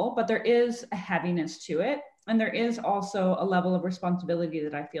grateful, but there is a heaviness to it. And there is also a level of responsibility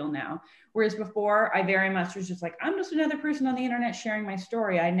that I feel now. Whereas before, I very much was just like, I'm just another person on the internet sharing my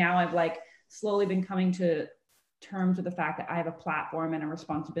story. I've like slowly been coming to terms with the fact that I have a platform and a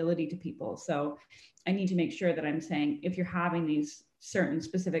responsibility to people. So I need to make sure that I'm saying, if you're having these certain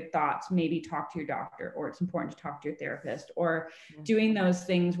specific thoughts, maybe talk to your doctor, or it's important to talk to your therapist, or doing those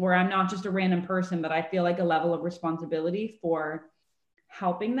things where I'm not just a random person, but I feel like a level of responsibility for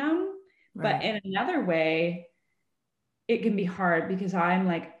helping them. Right. But in another way, it can be hard because I'm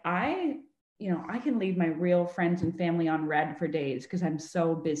like, I can leave my real friends and family on red for days because I'm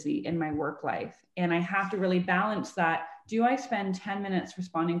so busy in my work life. And I have to really balance that. Do I spend 10 minutes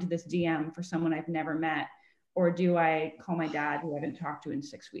responding to this DM for someone I've never met? Or do I call my dad who I haven't talked to in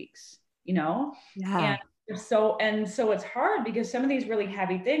 6 weeks? Yeah. And so it's hard because some of these really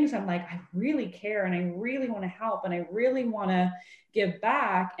heavy things, I'm like, I really care and I really want to help and I really want to give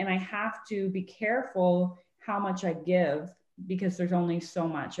back. And I have to be careful how much I give, because there's only so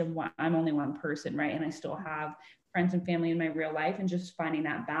much of one. I'm only one person, right? And I still have friends and family in my real life, and just finding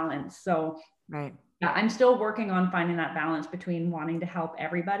that balance. So right. Yeah, I'm still working on finding that balance between wanting to help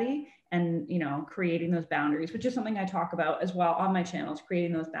everybody and, creating those boundaries, which is something I talk about as well on my channels,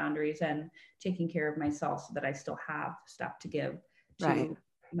 creating those boundaries and taking care of myself so that I still have stuff to give to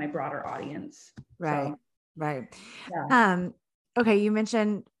my broader audience. Right. So, right. Yeah. Okay. You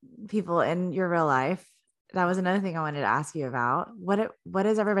mentioned people in your real life. That was another thing I wanted to ask you about. What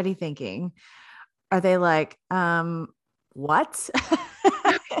is everybody thinking? Are they like, what?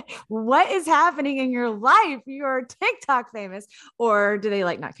 What is happening in your life? You're TikTok famous, or do they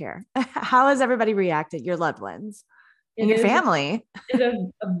like not care? How has everybody reacted? Your loved ones and your family? It's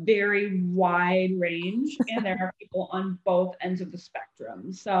a very wide range, and there are people on both ends of the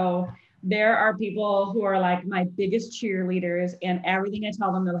spectrum. So there are people who are like my biggest cheerleaders, and everything I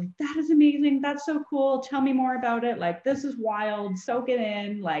tell them, they're like, that is amazing. That's so cool. Tell me more about it. Like, this is wild. Soak it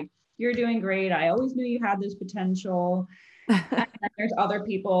in. Like, you're doing great. I always knew you had this potential. And then there's other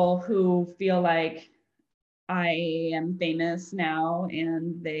people who feel like I am famous now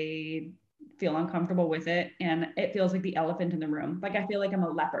and they feel uncomfortable with it. And it feels like the elephant in the room. Like I feel like I'm a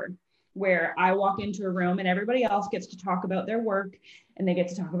leopard where I walk into a room and everybody else gets to talk about their work and they get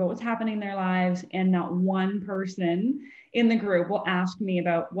to talk about what's happening in their lives. And not one person in the group will ask me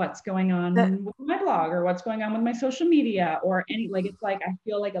about what's going on with my blog or what's going on with my social media or any, like, it's like, I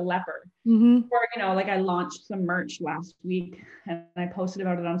feel like a leopard. Mm-hmm. Or, like I launched some merch last week and I posted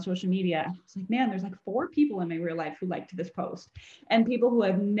about it on social media. I was like, man, there's like 4 people in my real life who liked this post, and people who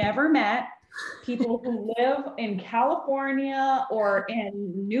I've never met, people who live in California or in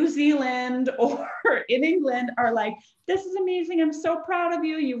New Zealand or in England are like, this is amazing. I'm so proud of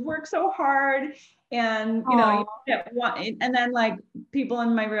you. You've worked so hard. And, you get one, and then like people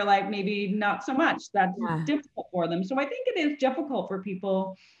in my real life, maybe not so much. That's difficult for them. So I think it is difficult for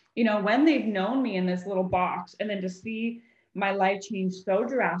people, when they've known me in this little box and then to see my life change so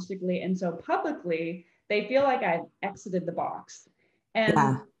drastically and so publicly, they feel like I've exited the box.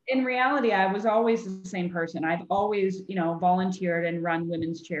 And in reality, I was always the same person. I've always, volunteered and run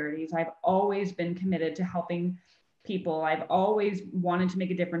women's charities. I've always been committed to helping people. I've always wanted to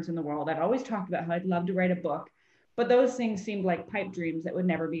make a difference in the world. I've always talked about how I'd love to write a book, but those things seemed like pipe dreams that would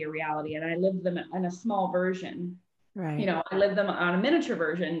never be a reality. And I lived them in a small version. Right. I lived them on a miniature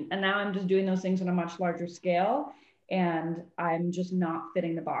version, and now I'm just doing those things on a much larger scale. And I'm just not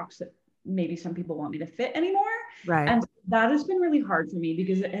fitting the box that maybe some people want me to fit anymore. Right. And that has been really hard for me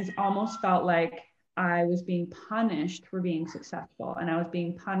because it has almost felt like I was being punished for being successful and I was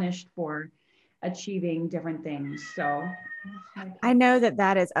being punished for achieving different things. So I know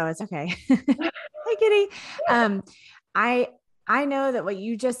that is, oh, it's okay. Hi, Kitty. I know that what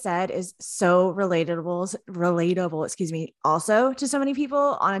you just said is so relatable, excuse me, also to so many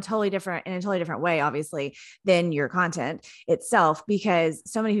people in a totally different way, obviously, than your content itself, because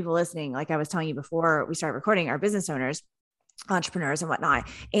so many people listening, like I was telling you before we started recording, are business owners, entrepreneurs and whatnot,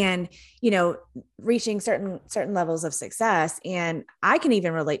 and reaching certain levels of success. And I can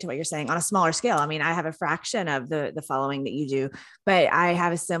even relate to what you're saying on a smaller scale. I mean, I have a fraction of the following that you do, but I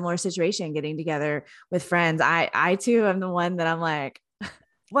have a similar situation getting together with friends. I too am the one that I'm like,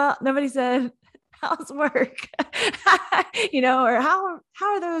 well, nobody said how's work, or how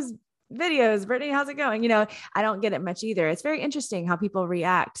are those videos, Brittany, how's it going? I don't get it much either. It's very interesting how people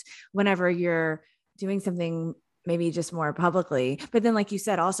react whenever you're doing something maybe just more publicly, but then like you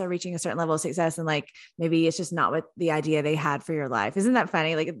said, also reaching a certain level of success, and like maybe it's just not what the idea they had for your life. Isn't that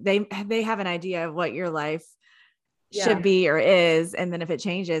funny? Like they have an idea of what your life should be or is, and then if it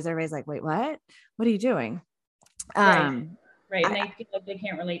changes, everybody's like, wait, what are you doing? Right. And they feel like they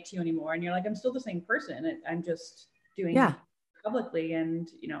can't relate to you anymore, and you're like, I'm still the same person. I'm just doing it publicly, and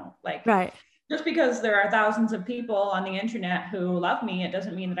just because there are thousands of people on the internet who love me, it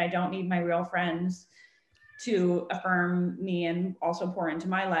doesn't mean that I don't need my real friends to affirm me and also pour into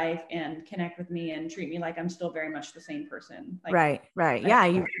my life and connect with me and treat me like I'm still very much the same person. Like, right. Yeah.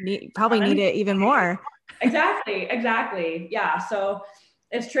 You probably need it even more. Exactly. Yeah. So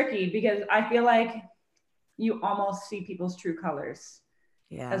it's tricky because I feel like you almost see people's true colors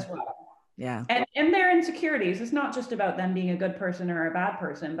as well. Yeah. And their insecurities. It's not just about them being a good person or a bad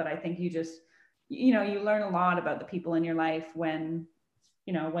person, but I think you just, you learn a lot about the people in your life when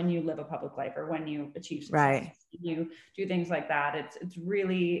you live a public life or when you achieve success, you do things like that.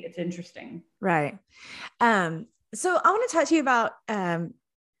 It's interesting. Right. So I want to talk to you about,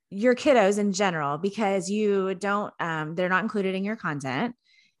 your kiddos in general, because you don't, they're not included in your content.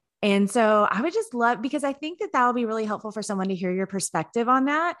 And so I would just love, because I think that will be really helpful for someone to hear your perspective on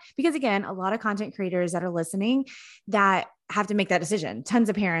that. Because again, a lot of content creators that are listening that have to make that decision. Tons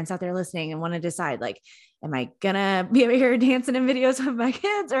of parents out there listening and want to decide, like, am I going to be over here dancing in videos with my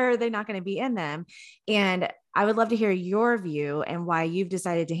kids, or are they not going to be in them? And I would love to hear your view and why you've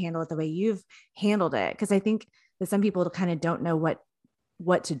decided to handle it the way you've handled it. Because I think that some people kind of don't know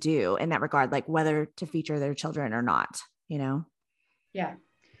what to do in that regard, like whether to feature their children or not, Yeah.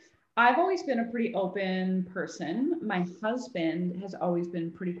 I've always been a pretty open person. My husband has always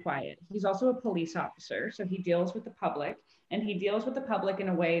been pretty quiet. He's also a police officer, so he deals with the public, and he deals with the public in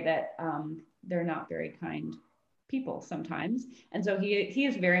a way that they're not very kind people sometimes. And so he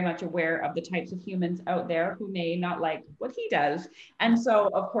is very much aware of the types of humans out there who may not like what he does. And so,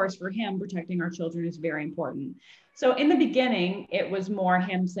 of course, for him, protecting our children is very important. So in the beginning, it was more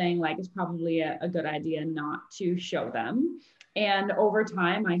him saying, like, it's probably a good idea not to show them. And over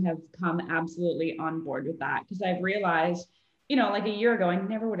time, I have come absolutely on board with that, because I've realized like a year ago, I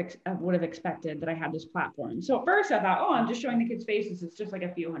never would have expected that I had this platform. So at first I thought, oh, I'm just showing the kids' faces. It's just like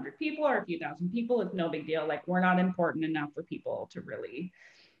a few hundred people or a few thousand people. It's no big deal. Like, we're not important enough for people to really,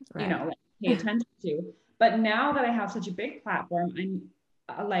 like, pay attention to. But now that I have such a big platform,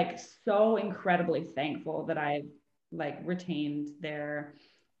 I'm like so incredibly thankful that I've like retained their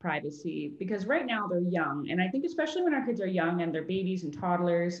privacy, because right now they're young. And I think especially when our kids are young and they're babies and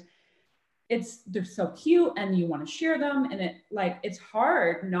toddlers, they're so cute and you want to share them, and it's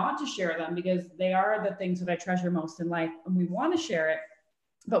hard not to share them because they are the things that I treasure most in life, and we want to share it,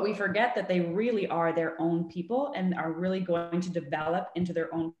 but we forget that they really are their own people and are really going to develop into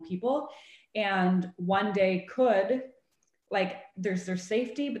their own people. And one day could, like, there's their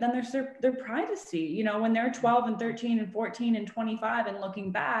safety, but then there's their privacy, when they're 12 and 13 and 14 and 25 and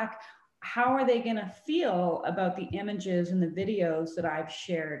looking back, how are they going to feel about the images and the videos that I've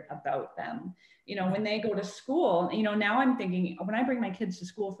shared about them? When they go to school, now I'm thinking, when I bring my kids to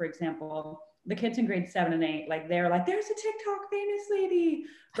school, for example, the kids in grade 7 and 8, like, they're like, there's a TikTok famous lady,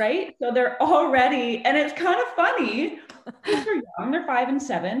 right? So they're already, and it's kind of funny because they're young, they're 5 and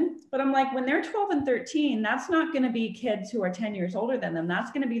 7, but I'm like, when they're 12 and 13, that's not going to be kids who are 10 years older than them.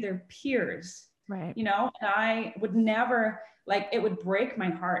 That's going to be their peers, right? And I would never, like, it would break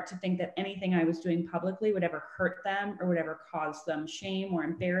my heart to think that anything I was doing publicly would ever hurt them or would ever cause them shame or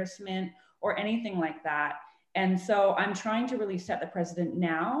embarrassment or anything like that. And so I'm trying to really set the precedent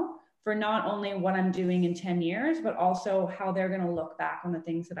now for not only what I'm doing in 10 years, but also how they're going to look back on the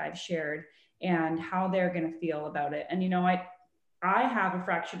things that I've shared and how they're going to feel about it. And, I have a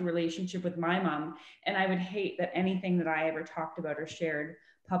fractured relationship with my mom, and I would hate that anything that I ever talked about or shared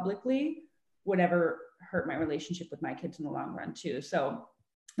publicly would ever hurt my relationship with my kids in the long run too. So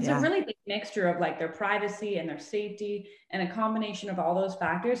it's a really big mixture of like their privacy and their safety, and a combination of all those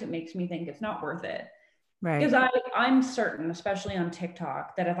factors. It makes me think it's not worth it. Right. Because I'm certain, especially on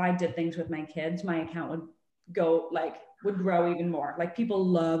TikTok, that if I did things with my kids, my account would grow even more. Like, people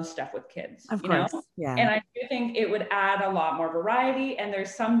love stuff with kids, of course. Yeah. And I do think it would add a lot more variety. And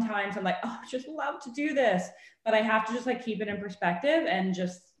there's sometimes I'm like, oh, I just love to do this, but I have to just like keep it in perspective and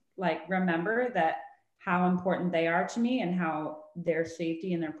just like remember that how important they are to me and how their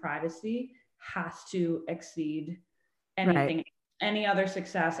safety and their privacy has to exceed anything, any other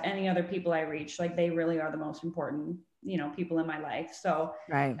success, any other people I reach. Like, they really are the most important, people in my life. So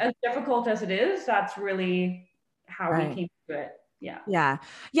as difficult as it is, that's really how we came to it. Yeah.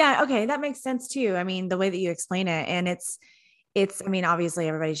 Okay. That makes sense too. I mean, the way that you explain it, and it's, I mean, obviously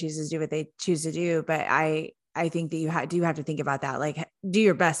everybody chooses to do what they choose to do, but I think that you do have to think about that. Like, do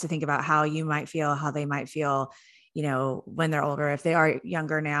your best to think about how you might feel, how they might feel, when they're older, if they are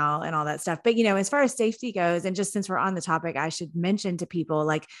younger now and all that stuff. But, as far as safety goes, and just since we're on the topic, I should mention to people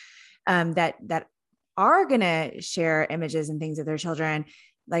like, that are going to share images and things of their children,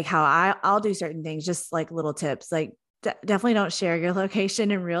 like how I'll do certain things, just like little tips, like definitely don't share your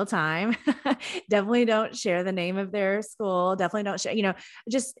location in real time. Definitely don't share the name of their school. Definitely don't share,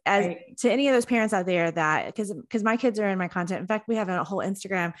 just as to any of those parents out there that, because my kids are in my content. In fact, we have a whole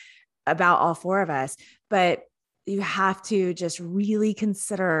Instagram about all 4 of us, but you have to just really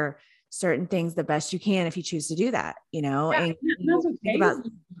consider certain things the best you can if you choose to do that, and that's okay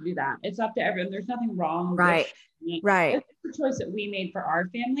to do that. It's up to everyone. There's nothing wrong. Right. It's a choice that we made for our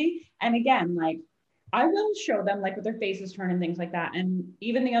family. And again, like, I will show them like with their faces turned and things like that. And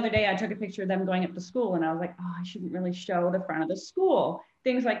even the other day, I took a picture of them going up to school, and I was like, oh, I shouldn't really show the front of the school,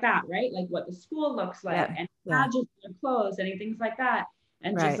 things like that, right? Like what the school looks like, and badges, their clothes, and things like that.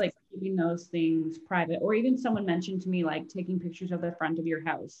 And just like keeping those things private. Or even someone mentioned to me, like, taking pictures of the front of your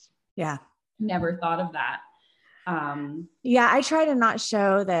house. Yeah. Never thought of that. I try to not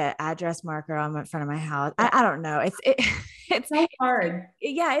show the address marker on the front of my house. I don't know. It's so hard.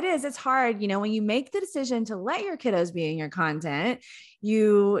 Yeah, it is. It's hard. When you make the decision to let your kiddos be in your content,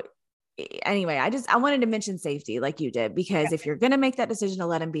 anyway, I wanted to mention safety like you did, because if you're going to make that decision to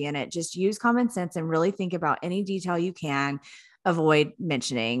let them be in it, just use common sense and really think about any detail you can avoid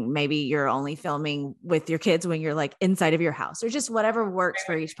mentioning. Maybe you're only filming with your kids when you're like inside of your house, or just whatever works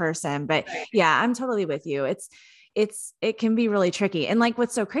for each person. But yeah, I'm totally with you. It can be really tricky. And like,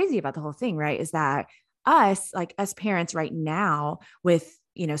 what's so crazy about the whole thing, right, is that us parents right now with,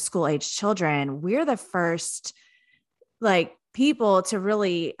 school age children, we're the first like people to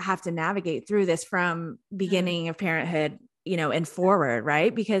really have to navigate through this from beginning of parenthood, and forward,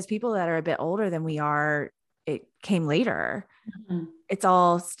 right? Because people that are a bit older than we are, it came later. Mm-hmm. It's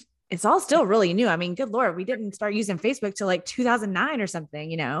all still really new. I mean, good Lord, we didn't start using Facebook till like 2009 or something,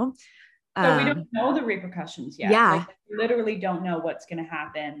 So we don't know the repercussions yet. Yeah. Like, we literally don't know what's going to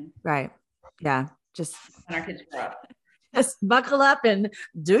happen. Right. Yeah. Just when our kids grow up. Just buckle up and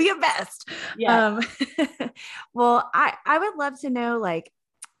do your best. Yeah. Um, well, I would love to know, like,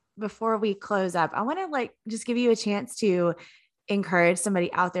 before we close up, I want to like just give you a chance to encourage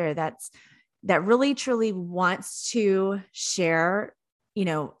somebody out there that really truly wants to share,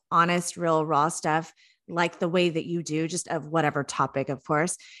 honest, real, raw stuff, like the way that you do, just of whatever topic, of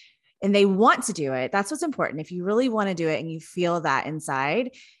course. And they want to do it. That's what's important. If you really want to do it and you feel that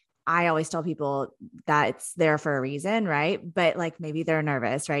inside, I always tell people that it's there for a reason, right? But like maybe they're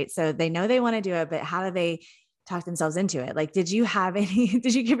nervous, right? So they know they want to do it, but how do they talk themselves into it? Like, did you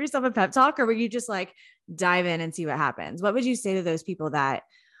give yourself a pep talk, or were you just like dive in and see what happens? What would you say to those people that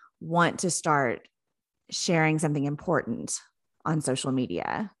want to start sharing something important on social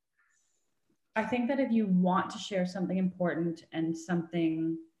media? I think that if you want to share something important and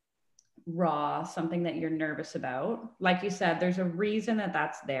something raw, something that you're nervous about, like you said, there's a reason that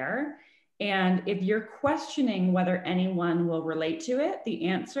that's there. And if you're questioning whether anyone will relate to it, the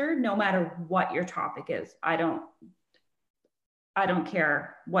answer, no matter what your topic is, I don't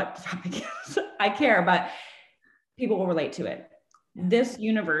care what the topic is. I care, but people will relate to it. This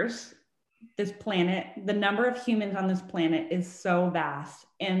universe, this planet, the number of humans on this planet is so vast.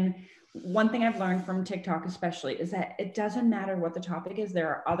 And one thing I've learned from TikTok, especially, is that it doesn't matter what the topic is. There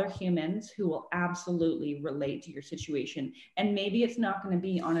are other humans who will absolutely relate to your situation. And maybe it's not going to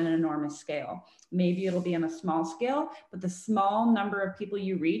be on an enormous scale. Maybe it'll be on a small scale, but the small number of people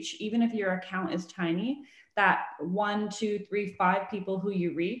you reach, even if your account is tiny, that 1, 2, 3, 5 people who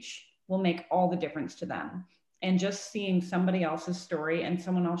you reach will make all the difference to them. And just seeing somebody else's story and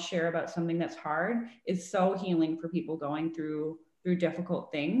someone else share about something that's hard is so healing for people going through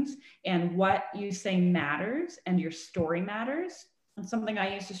difficult things. And what you say matters, and your story matters. And something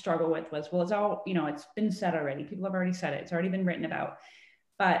I used to struggle with was, well, it's all, it's been said already. People have already said it. It's already been written about.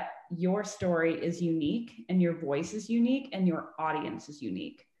 But your story is unique, and your voice is unique, and your audience is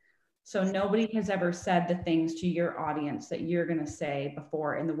unique. So nobody has ever said the things to your audience that you're going to say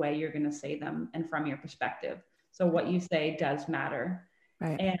before, in the way you're going to say them and from your perspective. So what you say does matter.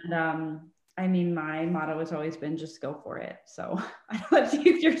 Right. And I mean, my motto has always been just go for it. So I know that's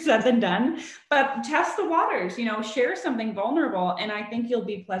easier said than done, but test the waters, share something vulnerable. And I think you'll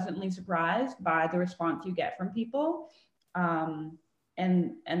be pleasantly surprised by the response you get from people. And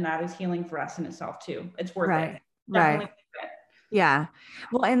that is healing for us in itself too. It's worth it. Definitely. Right. Yeah.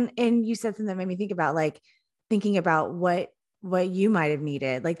 Well, and you said something that made me think about, like, thinking about what you might have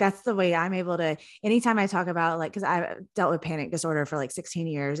needed. Like, that's the way I'm able to, anytime I talk about, like, cause I've dealt with panic disorder for like 16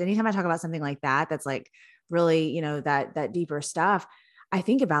 years. Anytime I talk about something like that, that's like really, that deeper stuff, I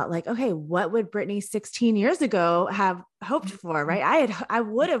think about, like, okay, what would Brittany 16 years ago have hoped for? Right. I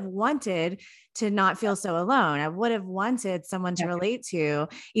would have wanted to not feel so alone. I would have wanted someone to relate to,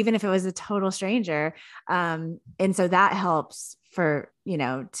 even if it was a total stranger. And so that helps for,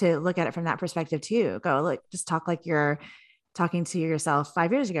 to look at it from that perspective too. Go, look, just talk like you're talking to yourself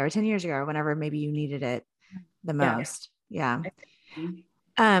 5 years ago or 10 years ago, or whenever maybe you needed it the most. Yeah.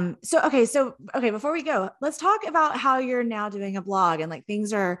 So before we go, let's talk about how you're now doing a blog, and like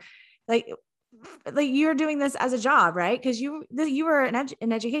things are like you're doing this as a job, right? Cause you were in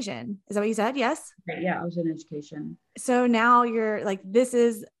education. Is that what you said? Yes. Right. Yeah. I was in education. So now you're like, this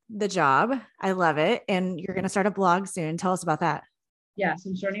is the job. I love it. And you're going to start a blog soon. Tell us about that. Yes.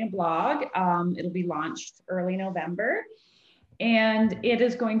 I'm starting a blog. It'll be launched early November. And it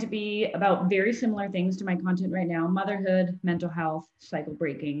is going to be about very similar things to my content right now: motherhood, mental health, cycle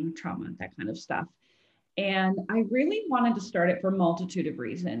breaking, trauma, that kind of stuff. And I really wanted to start it for a multitude of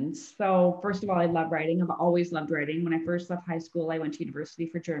reasons. So first of all, I love writing. I've always loved writing. When I first left high school, I went to university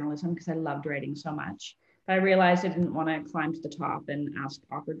for journalism because I loved writing so much. But I realized I didn't want to climb to the top and ask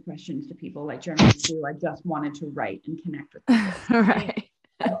awkward questions to people like journalists do. I just wanted to write and connect with people. Right.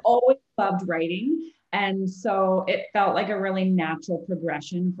 I've always loved writing. And so it felt like a really natural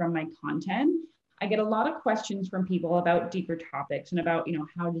progression from my content. I get a lot of questions from people about deeper topics and about,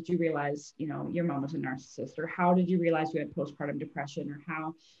 how did you realize, your mom was a narcissist, or how did you realize you had postpartum depression, or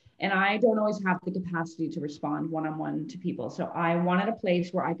how, and I don't always have the capacity to respond one-on-one to people. So I wanted a place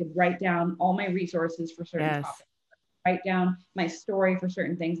where I could write down all my resources for certain topics, write down my story for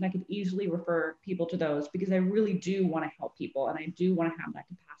certain things, and I could easily refer people to those because I really do want to help people and I do want to have that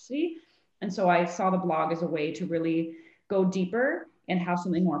capacity. And so I saw the blog as a way to really go deeper and have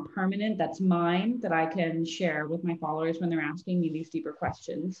something more permanent that's mine, that I can share with my followers when they're asking me these deeper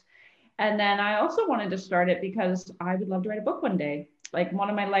questions. And then I also wanted to start it because I would love to write a book one day. Like,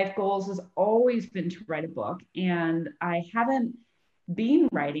 one of my life goals has always been to write a book. And I haven't been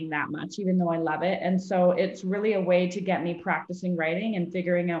writing that much, even though I love it. And so it's really a way to get me practicing writing and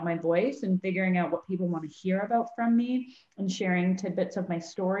figuring out my voice and figuring out what people want to hear about from me and sharing tidbits of my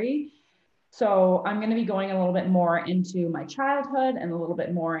story. So I'm going to be going a little bit more into my childhood and a little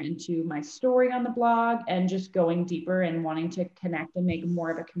bit more into my story on the blog, and just going deeper and wanting to connect and make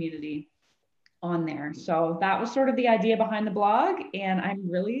more of a community on there. So that was sort of the idea behind the blog, and I'm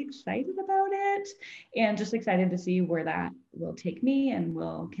really excited about it, and just excited to see where that will take me and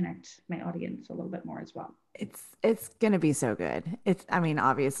will connect my audience a little bit more as well. It's gonna be so good. I mean,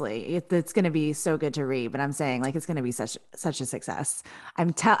 obviously, it's gonna be so good to read, but I'm saying like it's gonna be such a success.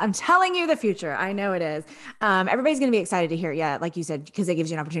 I'm telling you the future. I know it is. Everybody's gonna be excited to hear it. Yeah, like you said, because it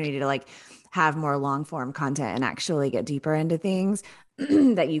gives you an opportunity to like have more long form content and actually get deeper into things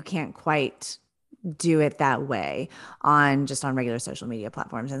that you can't quite do it that way on regular social media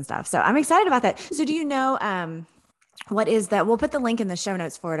platforms and stuff. So I'm excited about that. So do you know what is that? We'll put the link in the show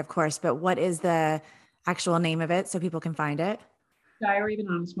notes for it, of course, but what is the actual name of it so people can find it?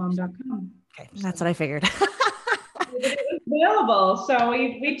 diaryofonhonestmom.com. Okay, that's what I figured. It was available, so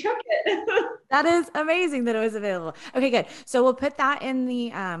we took it. That is amazing that it was available. Okay, good. So we'll put that in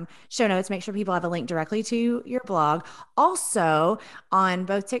the show notes. Make sure people have a link directly to your blog. Also, on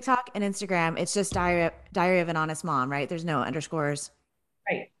both TikTok and Instagram, it's just Diary of an Honest Mom, right? There's no underscores.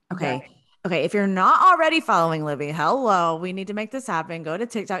 Right. Okay. Exactly. Okay. If you're not already following Libby, hello, we need to make this happen. Go to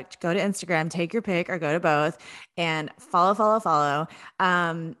TikTok, go to Instagram, take your pick, or go to both and follow.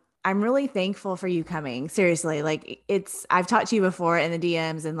 I'm really thankful for you coming. Seriously. Like I've talked to you before in the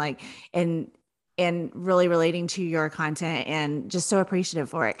DMs and and really relating to your content, and just so appreciative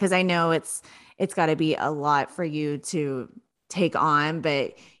for it. Cause I know it's got to be a lot for you to take on,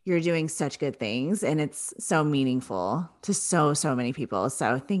 but you're doing such good things and it's so meaningful to so many people.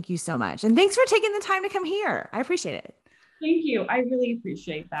 So thank you so much. And thanks for taking the time to come here. I appreciate it. Thank you. I really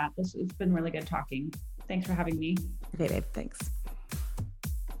appreciate that. It's been really good talking. Thanks for having me. Okay, babe. Thanks.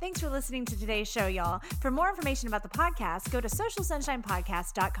 Thanks for listening to today's show, y'all. For more information about the podcast, go to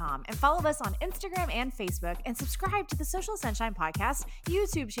socialsunshinepodcast.com and follow us on Instagram and Facebook, and subscribe to the Social Sunshine Podcast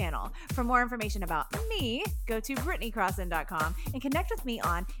YouTube channel. For more information about me, go to BrittanyCrossan.com and connect with me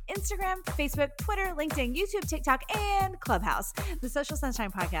on Instagram, Facebook, Twitter, LinkedIn, YouTube, TikTok, and Clubhouse. The Social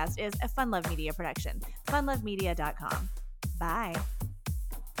Sunshine Podcast is a Fun Love Media production. funlovemedia.com. Bye.